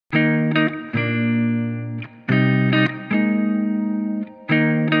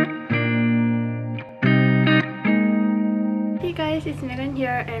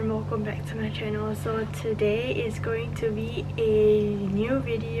welcome back to my channel. So today is going to be a new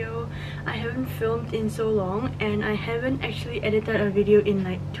video. I haven't filmed in so long and I haven't actually edited a video in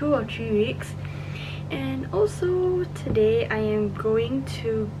like 2 or 3 weeks. And also today I am going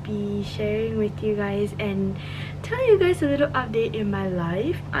to be sharing with you guys and tell you guys a little update in my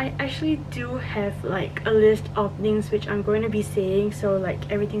life. I actually do have like a list of things which I'm going to be saying, so like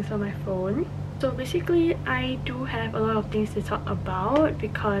everything's on my phone. So basically I do have a lot of things to talk about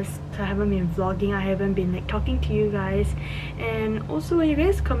because I haven't been vlogging, I haven't been like talking to you guys, and also when you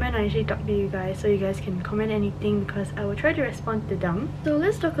guys comment I actually talk to you guys, so you guys can comment anything because I will try to respond to them. So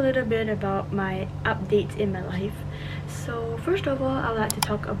let's talk a little bit about my updates in my life. So first of all, I would like to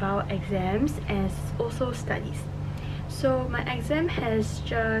talk about exams and also studies. So my exam has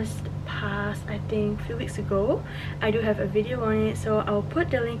just passed, I think a few weeks ago. I do have a video on it, so I'll put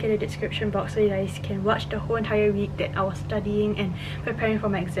the link in the description box so you guys can watch the whole entire week that I was studying and preparing for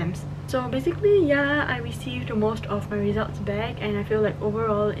my exams. So basically, yeah, I received most of my results back and I feel like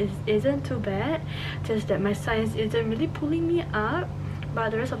overall it isn't too bad, just that my science isn't really pulling me up, but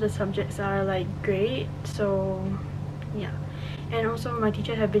the rest of the subjects are like great, so yeah. And also my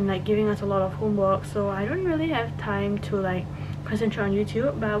teachers have been like giving us a lot of homework, so I don't really have time to like concentrate on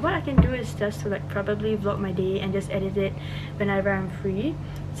YouTube, but what I can do is just to like probably vlog my day and just edit it whenever I'm free.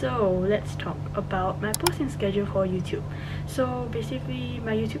 So let's talk about my posting schedule for YouTube. So basically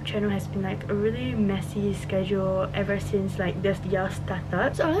my YouTube channel has been like a really messy schedule ever since like this year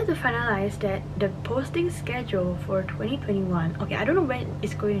started. So I like to finalize that the posting schedule for 2021, okay, I don't know when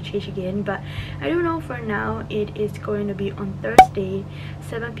it's going to change again, but I don't know, for now it is going to be on Thursday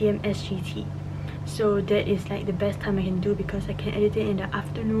 7 PM SGT. So that is like the best time I can do because I can edit it in the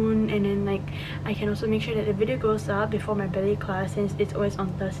afternoon, and then like I can also make sure that the video goes up before my ballet class since it's always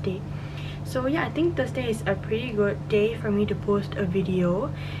on Thursday. So yeah, I think Thursday is a pretty good day for me to post a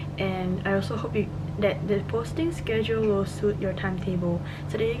video, and I also hope that the posting schedule will suit your timetable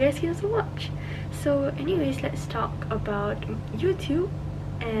so that you guys can also watch. So anyways, let's talk about YouTube.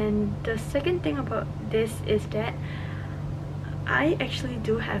 And the second thing about this is that I actually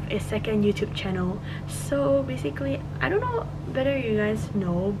do have a second YouTube channel. So basically, I don't know whether you guys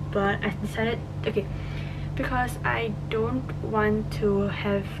know, but I decided, okay, because I don't want to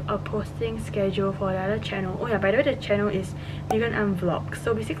have a posting schedule for the other channel. Oh yeah, by the way, the channel is Megen Vlogs.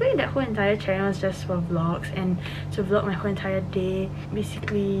 So basically that whole entire channel is just for vlogs and to vlog my whole entire day.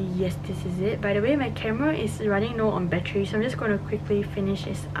 Basically, yes, this is it. By the way, my camera is running low on battery, so I'm just going to quickly finish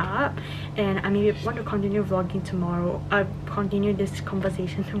this up, and I maybe want to continue vlogging tomorrow. I'll continue this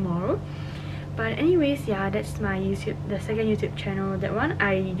conversation tomorrow. But anyways, yeah, that's my YouTube, the second YouTube channel. That one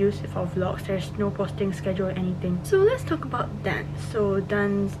I use it for vlogs. There's no posting schedule or anything. So let's talk about dance. So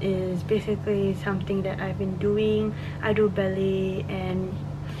dance is basically something that I've been doing. I do ballet, and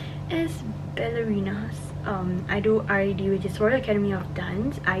as ballerinas, I do RAD, which is Royal Academy of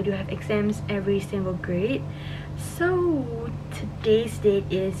Dance. I do have exams every single grade. So today's date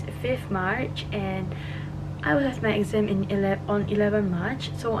is 5th March and I will have my exam on 11 March.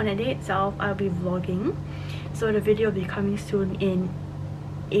 So on that day itself, I'll be vlogging. So the video will be coming soon in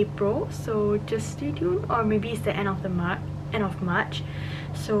April. So just stay tuned, or maybe it's the end of March.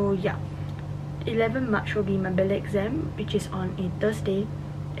 So yeah, 11 March will be my ballet exam, which is on a Thursday,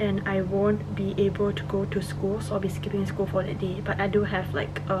 and I won't be able to go to school, so I'll be skipping school for that day. But I do have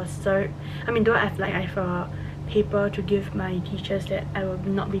like a I have a paper to give my teachers that I will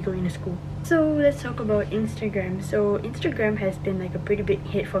not be going to school. So let's talk about Instagram. So Instagram has been like a pretty big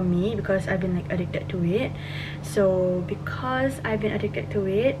hit for me because I've been like addicted to it. So because I've been addicted to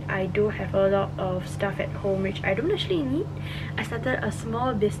it, I do have a lot of stuff at home which I don't actually need. I started a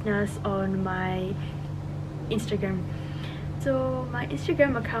small business on my Instagram. So my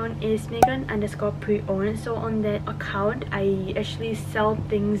Instagram account is Megen_pre-owned. So on that account, I actually sell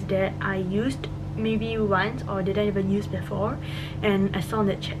things that I used maybe once or didn't even use before, and I sell on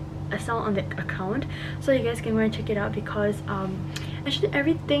that account. So you guys can go and check it out because actually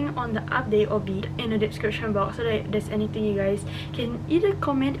everything on the update will be in the description box, so that if there's anything, you guys can either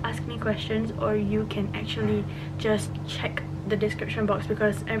comment, ask me questions, or you can actually just check the description box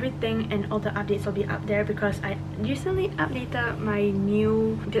because everything and all the updates will be up there because I recently updated my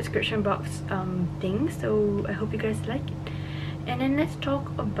new description box thing. So I hope you guys like it. And then let's talk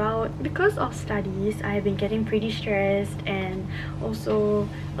about, because of studies, I've been getting pretty stressed and also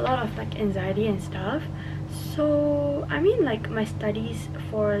a lot of like anxiety and stuff. So I mean, like my studies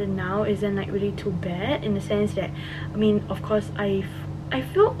for now isn't like really too bad, in the sense that, I mean, of course I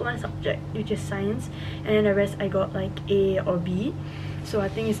failed one subject, which is science, and then the rest I got like A or B. So I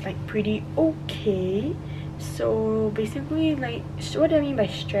think it's like pretty okay. So basically, like, what I mean by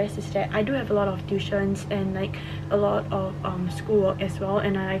stress is that I do have a lot of tuitions and like a lot of schoolwork as well,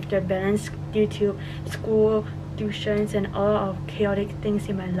 and I have to balance due to school, tuitions, and a lot of chaotic things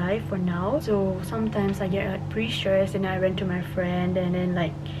in my life for now. So sometimes I get like pretty stressed and I run to my friend, and then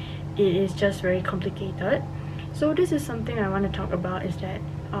like it is just very complicated. So this is something I want to talk about, is that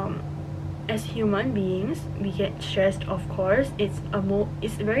as human beings we get stressed. Of course, it's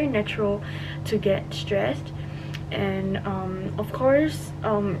very natural to get stressed, and of course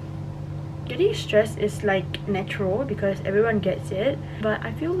getting stressed is like natural because everyone gets it. But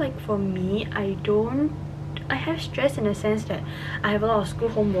I feel like for me, I have stress in the sense that I have a lot of school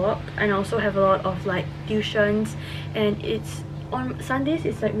homework and I also have a lot of like tuitions, and it's on Sundays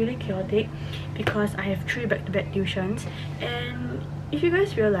it's like really chaotic because I have 3 back-to-back tuitions. And if you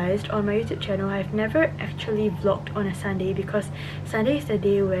guys realized, on my YouTube channel I've never actually vlogged on a Sunday because Sunday is the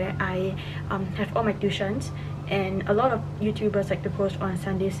day where I have all my tuitions, and a lot of YouTubers like to post on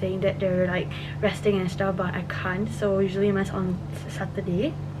Sunday saying that they're like resting and stuff, but I can't, so usually mine's on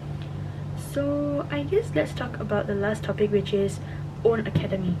Saturday. So I guess let's talk about the last topic, which is Own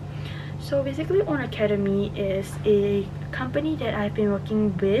Academy. So basically, Own Academy is a company that I've been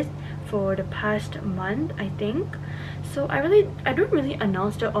working with for the past month, I think. So I don't really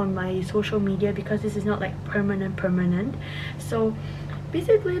announce it on my social media because this is not like permanent. So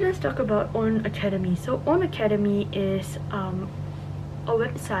basically, let's talk about Own Academy. So Own Academy is a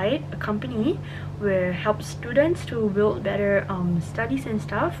website, a company where helps students to build better studies and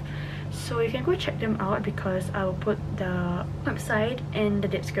stuff. So you can go check them out because I will put the website in the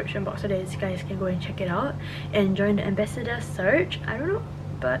description box so that you guys can go and check it out and join the ambassador search. I don't know,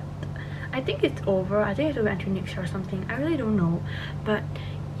 but I think it's over. I think it's over until next year or something. I really don't know. But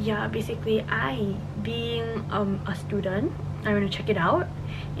yeah, basically I, being a student, I want to check it out,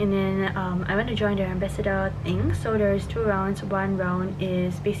 and then I want to join their ambassador thing. So there's 2 rounds. One round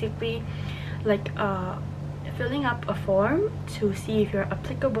is basically like filling up a form to see if you're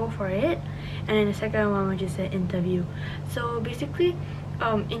applicable for it, and then the second one, which is an interview. So basically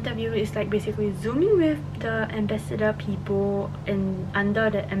interview is like basically zooming with the ambassador people and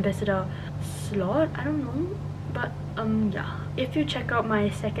under the ambassador slot. I don't know, but yeah, if you check out my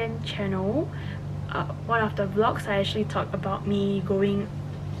second channel, one of the vlogs, I actually talk about me going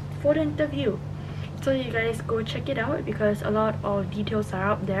for the interview. So you guys go check it out because a lot of details are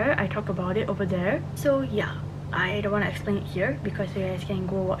out there. I talk about it over there. So yeah, I don't want to explain it here because you guys can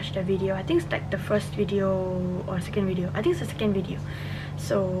go watch the video. I think it's like the first video or second video. I think it's the second video.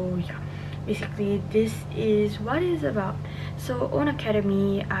 So yeah, basically this is what it's about. So Own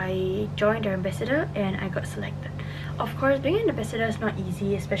Academy, I joined their ambassador and I got selected. Of course, being an ambassador is not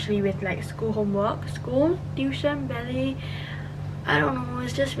easy, especially with like school homework, school, tuition, ballet. I don't know,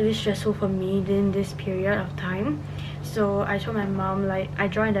 it's just really stressful for me during this period of time. So I told my mom, like, I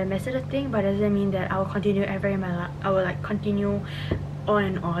joined the ambassador thing, but it doesn't mean that I will continue ever in my life. I will like continue on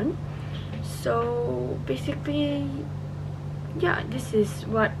and on. So basically, yeah, this is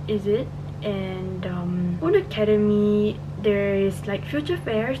what is it. And Own Academy, there is like future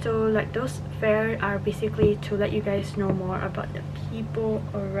fairs. So like those fairs are basically to let you guys know more about the people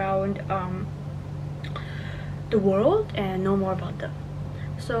around the world and know more about them.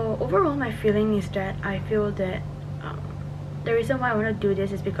 So overall, my feeling is that I feel that the reason why I want to do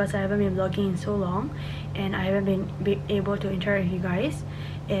this is because I haven't been vlogging in so long and I haven't been able to interact with you guys.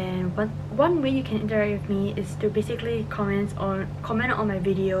 And one way you can interact with me is to basically comment on my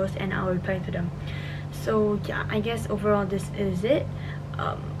videos and I'll reply to them. So yeah, I guess overall this is it.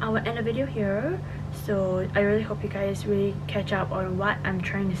 I will end the video here. So I really hope you guys really catch up on what I'm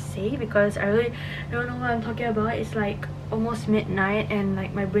trying to say because I really don't know what I'm talking about. It's like almost midnight and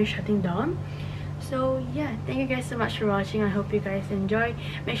like my brain's shutting down. So yeah, thank you guys so much for watching. I hope you guys enjoy.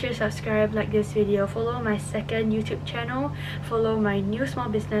 Make sure to subscribe, like this video, follow my second YouTube channel, follow my new small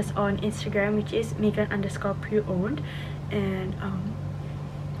business on Instagram, which is Megen_pre-owned. And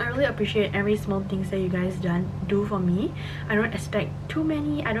I really appreciate every small things that you guys do for me. I don't expect too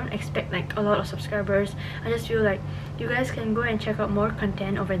many. I don't expect like a lot of subscribers. I just feel like you guys can go and check out more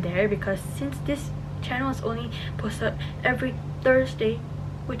content over there because since this channel is only posted every Thursday,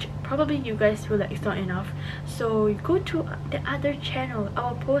 which probably you guys feel like it's not enough, so you go to the other channel. I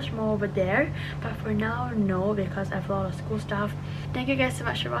will post more over there, but for now no, because I have a lot of school stuff. Thank you guys so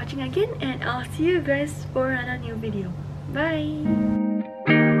much for watching again, and I'll see you guys for another new video. Bye.